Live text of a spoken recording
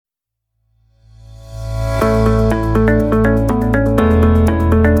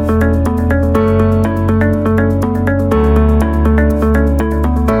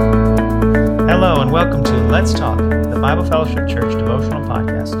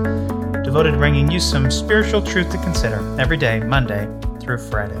devoted to bringing you some spiritual truth to consider every day, Monday through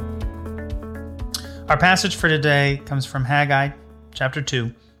Friday. Our passage for today comes from Haggai, chapter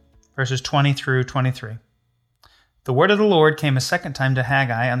 2, verses 20 through 23. The word of the Lord came a second time to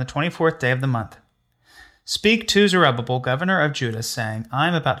Haggai on the 24th day of the month. Speak to Zerubbabel, governor of Judah, saying, I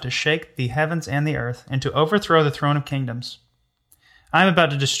am about to shake the heavens and the earth, and to overthrow the throne of kingdoms. I am about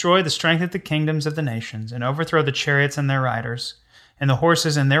to destroy the strength of the kingdoms of the nations, and overthrow the chariots and their riders, and the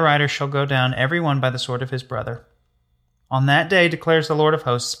horses and their riders shall go down, every one by the sword of his brother. On that day, declares the Lord of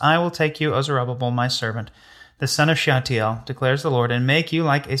hosts, I will take you, O Zerubbabel, my servant, the son of Shealtiel, declares the Lord, and make you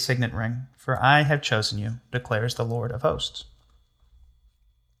like a signet ring, for I have chosen you, declares the Lord of hosts.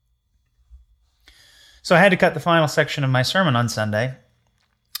 So I had to cut the final section of my sermon on Sunday,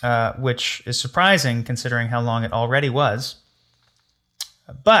 which is surprising considering how long it already was.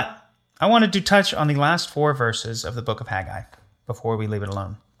 But I wanted to touch on the last 4 verses of the book of Haggai before we leave it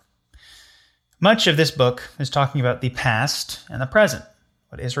alone. Much of this book is talking about the past and the present,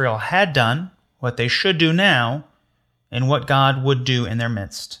 what Israel had done, what they should do now, and what God would do in their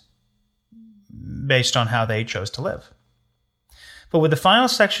midst, based on how they chose to live. But with the final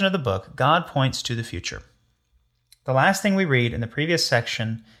section of the book, God points to the future. The last thing we read in the previous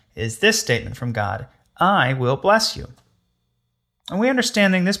section is this statement from God, I will bless you. And we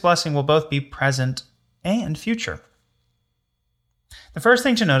understanding this blessing will both be present and future. The first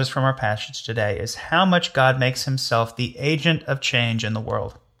thing to notice from our passage today is how much God makes himself the agent of change in the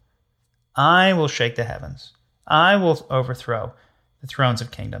world. I will shake the heavens. I will overthrow the thrones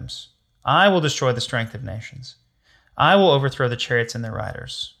of kingdoms. I will destroy the strength of nations. I will overthrow the chariots and their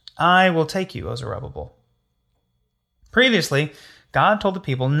riders. I will take you, O Zerubbabel. Previously, God told the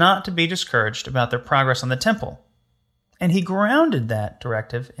people not to be discouraged about their progress on the temple, and he grounded that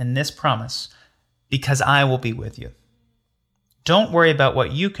directive in this promise, because I will be with you. Don't worry about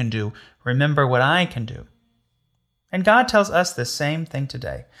what you can do. Remember what I can do. And God tells us the same thing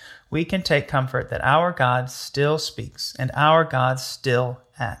today. We can take comfort that our God still speaks and our God still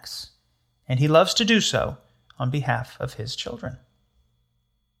acts, and he loves to do so on behalf of his children.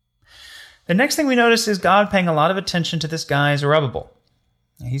 The next thing we notice is God paying a lot of attention to this guy, Zerubbabel.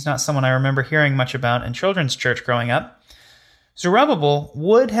 He's not someone I remember hearing much about in children's church growing up. Zerubbabel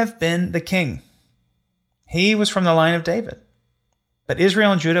would have been the king. He was from the line of David. But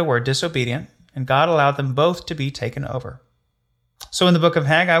Israel and Judah were disobedient, and God allowed them both to be taken over. So in the book of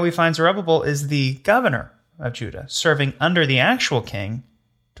Haggai, we find Zerubbabel is the governor of Judah, serving under the actual king,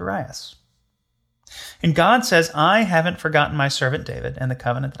 Darius. And God says, I haven't forgotten my servant David and the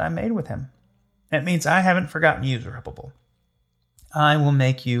covenant that I made with him. That means I haven't forgotten you, Zerubbabel. I will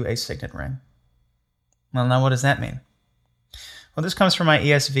make you a signet ring. Well, now what does that mean? Well, this comes from my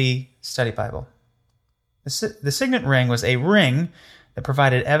ESV study Bible. The signet ring was a ring that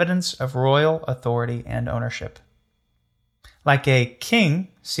provided evidence of royal authority and ownership. Like a king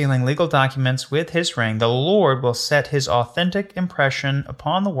sealing legal documents with his ring, the Lord will set his authentic impression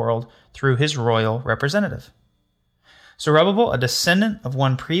upon the world through his royal representative. Zerubbabel, a descendant of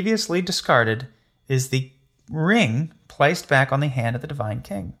one previously discarded, is the ring placed back on the hand of the divine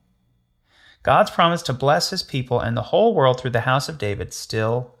king. God's promise to bless his people and the whole world through the house of David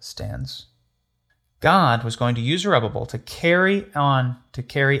still stands. God was going to use Zerubbabel to carry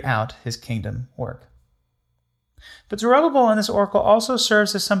out his kingdom work. But Zerubbabel in this oracle also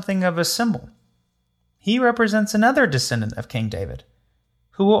serves as something of a symbol. He represents another descendant of King David,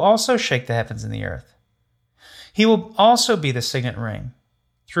 who will also shake the heavens and the earth. He will also be the signet ring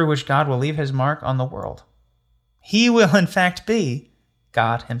through which God will leave his mark on the world. He will, in fact, be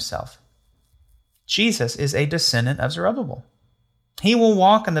God himself. Jesus is a descendant of Zerubbabel. He will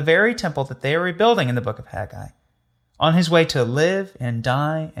walk in the very temple that they are rebuilding in the book of Haggai, on his way to live and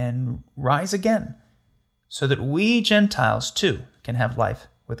die and rise again, so that we Gentiles too can have life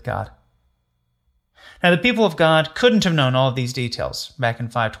with God. Now, the people of God couldn't have known all of these details back in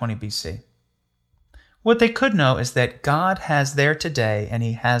 520 BC. What they could know is that God has their today and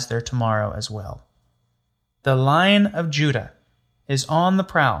he has their tomorrow as well. The Lion of Judah is on the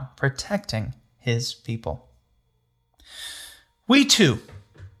prowl, protecting his people. We too,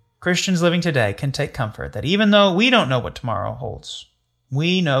 Christians living today, can take comfort that even though we don't know what tomorrow holds,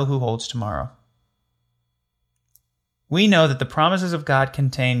 we know who holds tomorrow. We know that the promises of God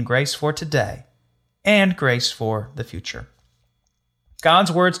contain grace for today and grace for the future.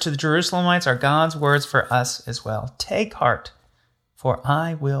 God's words to the Jerusalemites are God's words for us as well. Take heart, for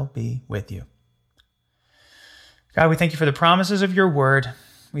I will be with you. God, we thank you for the promises of your word.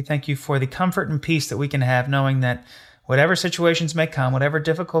 We thank you for the comfort and peace that we can have knowing that whatever situations may come, whatever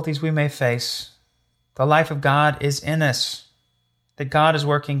difficulties we may face, the life of God is in us, that God is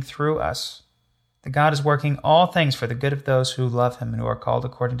working through us, that God is working all things for the good of those who love him and who are called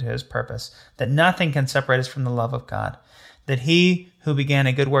according to his purpose, that nothing can separate us from the love of God, that he who began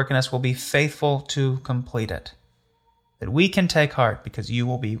a good work in us will be faithful to complete it, that we can take heart because you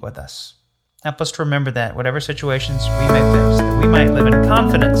will be with us. Help us to remember that, whatever situations we may face, that we might live in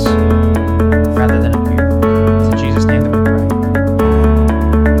confidence rather than in fear. It's in Jesus' name that we pray.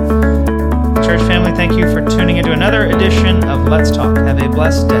 Church family, thank you for tuning into another edition of Let's Talk. Have a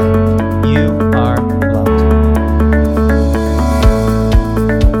blessed day. You are